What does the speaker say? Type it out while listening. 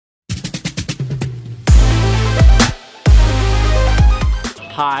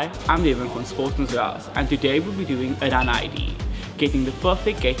Hi, I'm Devon from Sportsmans Warehouse, and today we'll be doing a run ID, getting the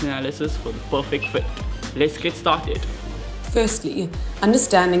perfect gait analysis for the perfect fit. Let's get started. Firstly,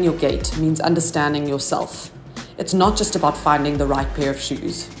 understanding your gait means understanding yourself. It's not just about finding the right pair of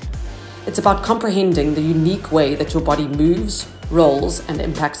shoes. It's about comprehending the unique way that your body moves, rolls, and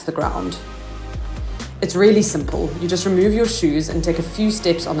impacts the ground. It's really simple. You just remove your shoes and take a few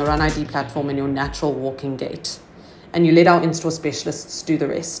steps on the Run ID platform in your natural walking gait. And you let our in-store specialists do the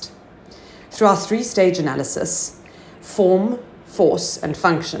rest. Through our 3-stage analysis, form, force, and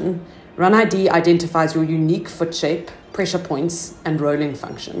function, Run ID identifies your unique foot shape, pressure points, and rolling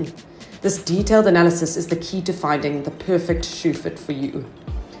function. This detailed analysis is the key to finding the perfect shoe fit for you.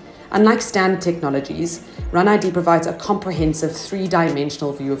 Unlike standard technologies, Run ID provides a comprehensive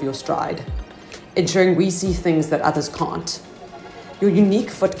 3-dimensional view of your stride, ensuring we see things that others can't. Your unique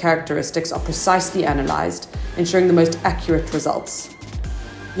foot characteristics are precisely analysed, ensuring the most accurate results.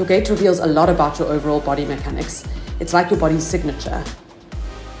 Your gait reveals a lot about your overall body mechanics. It's like your body's signature.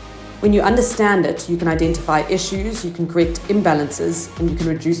 When you understand it, you can identify issues, you can correct imbalances, and you can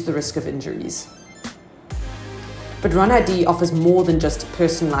reduce the risk of injuries. But Run ID offers more than just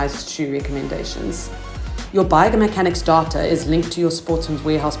personalised shoe recommendations. Your biomechanics data is linked to your Sportsmans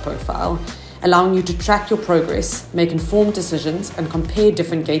Warehouse profile, allowing you to track your progress, make informed decisions, and compare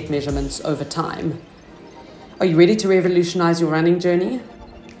different gait measurements over time. Are you ready to revolutionize your running journey?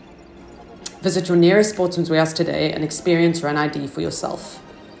 Visit your nearest Sportsmans Warehouse today and experience Run ID for yourself.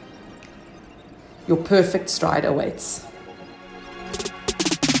 Your perfect stride awaits.